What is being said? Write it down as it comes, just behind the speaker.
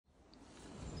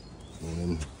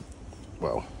Morning.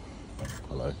 Well,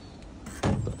 hello.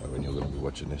 Don't know when you're going to be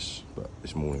watching this, but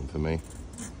it's morning for me.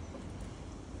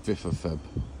 5th of Feb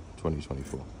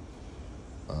 2024.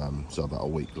 So about a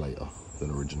week later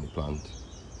than originally planned.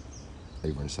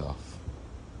 Havering South.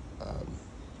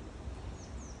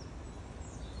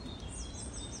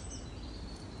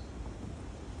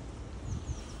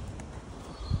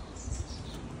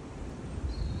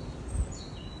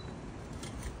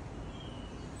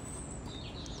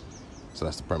 So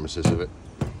that's the premises of it.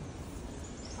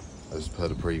 As per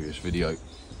the previous video,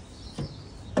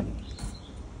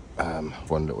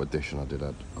 one little addition I've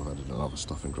added another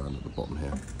stuffing ground at the bottom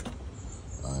here,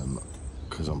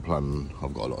 because I've got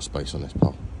a lot of space on this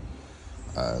pole,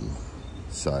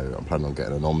 so I'm planning on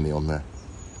getting an Omni on there,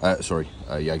 a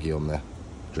Yagi on there,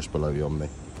 just below the Omni,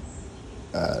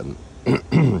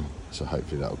 so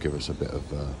hopefully that'll give us a bit of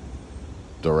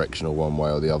directional one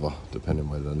way or the other, depending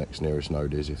where the next nearest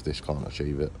node is, if this can't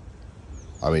achieve it.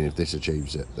 I mean, if this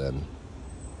achieves it, then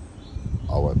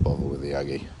I won't bother with the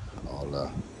Yagi.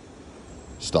 I'll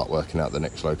start working out the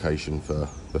next location for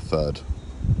the third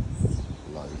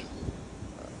node.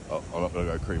 I'm not going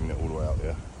to go creaming it all the way out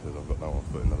there, because I've got no one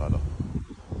footing the ladder.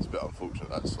 It's a bit unfortunate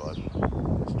that side.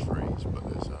 There's trees, but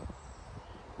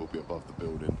we'll be above the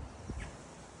building.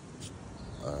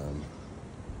 And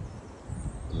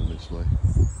then this way,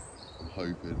 I'm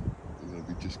hoping we're going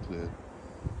to be just clear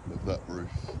of that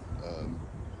roof.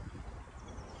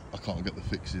 I can't get the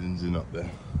fixings in up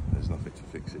there. There's nothing to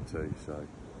fix it to, so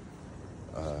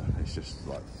it's just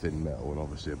like thin metal and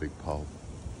obviously a big pole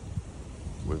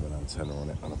with an antenna on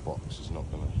it, and a box is not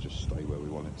going to just stay where we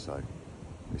want it, so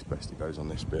it's best it goes on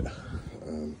this bit.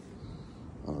 I'm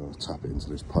going to tap it into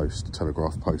this post, the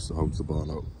telegraph post that holds the barn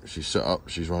up. She's set up,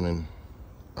 she's running.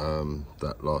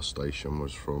 That last station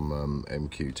was from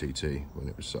MQTT when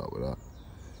it was set up with that.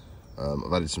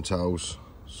 I've added some towels,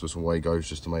 so some Wagos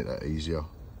just to make that easier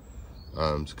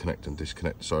to connect and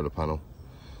disconnect the solar panel.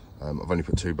 I've only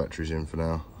put 2 batteries in for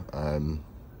now.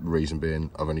 Reason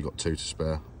being, I've only got 2 to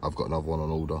spare. I've got another one on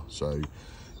order, so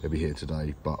it'll be here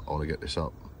today, but I want to get this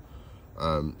up.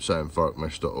 Havering Thurrock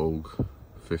mesh.org,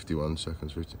 51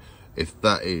 seconds 50. If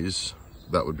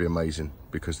that would be amazing,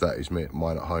 because that is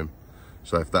mine at home.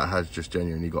 So if that has just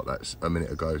genuinely got that a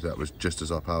minute ago, that was just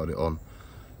as I powered it on.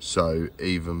 So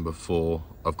even before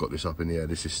I've got this up in the air,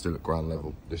 this is still at ground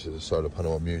level. This is a solar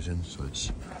panel I'm using, so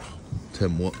it's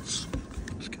 10 watts.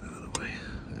 Let's get out of the way.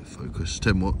 Focus.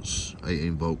 10 watts,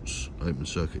 18 volts, open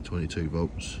circuit 22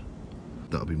 volts.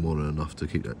 That'll be more than enough to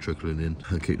keep that trickling in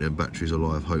and keep them batteries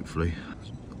alive, hopefully.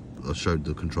 I showed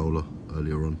the controller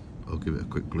earlier on. I'll give it a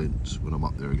quick glimpse when I'm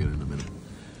up there again in a minute.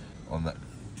 On that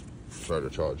solar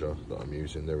charger that I'm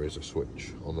using, there is a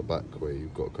switch on the back where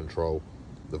you've got to control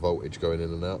the voltage going in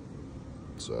and out,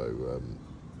 so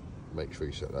make sure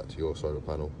you set that to your solar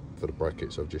panel. For the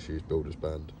brackets, I've just used builder's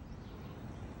band.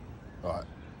 Alright,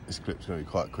 this clip's going to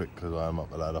be quite quick because I am up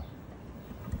the ladder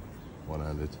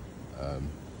one-handed.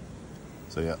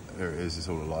 So yeah, here it is, it's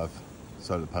all alive.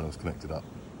 Solar panel's connected up,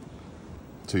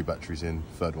 2 batteries in,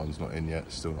 third one's not in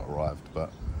yet, still not arrived, but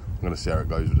I'm going to see how it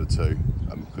goes with the 2,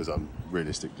 because I'm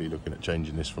realistically looking at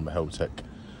changing this from a Heltec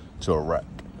to a rack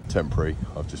temporary.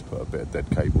 I've just put a bit of dead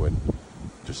cable in,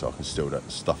 just so I can still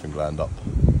that stuffing gland up.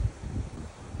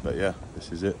 But yeah,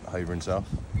 this is it, Havering South.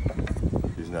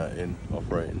 Using that in,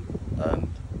 operating, and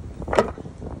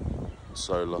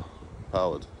solar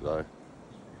powered. So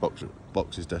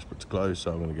box is desperate to close,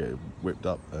 so I'm going to get it whipped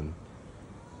up and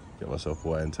get myself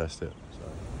away and test it. So,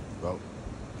 well,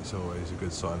 it's always a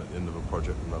good sign at the end of a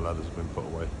project when the ladders have been put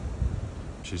away.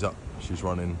 She's up, she's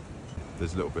running.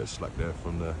 There's a little bit of slack there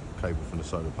from the cable from the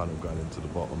solar panel going into the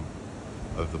bottom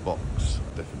of the box.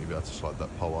 I'll definitely be able to slide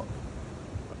that pole up,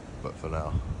 but for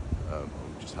now I'm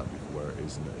just happy for where it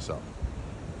is and that it's up.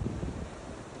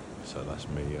 So that's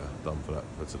me done for that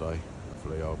for today.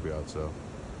 Hopefully I'll be able to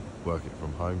work it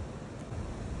from home.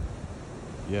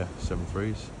 Yeah,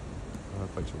 7.3s.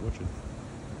 Thanks for watching.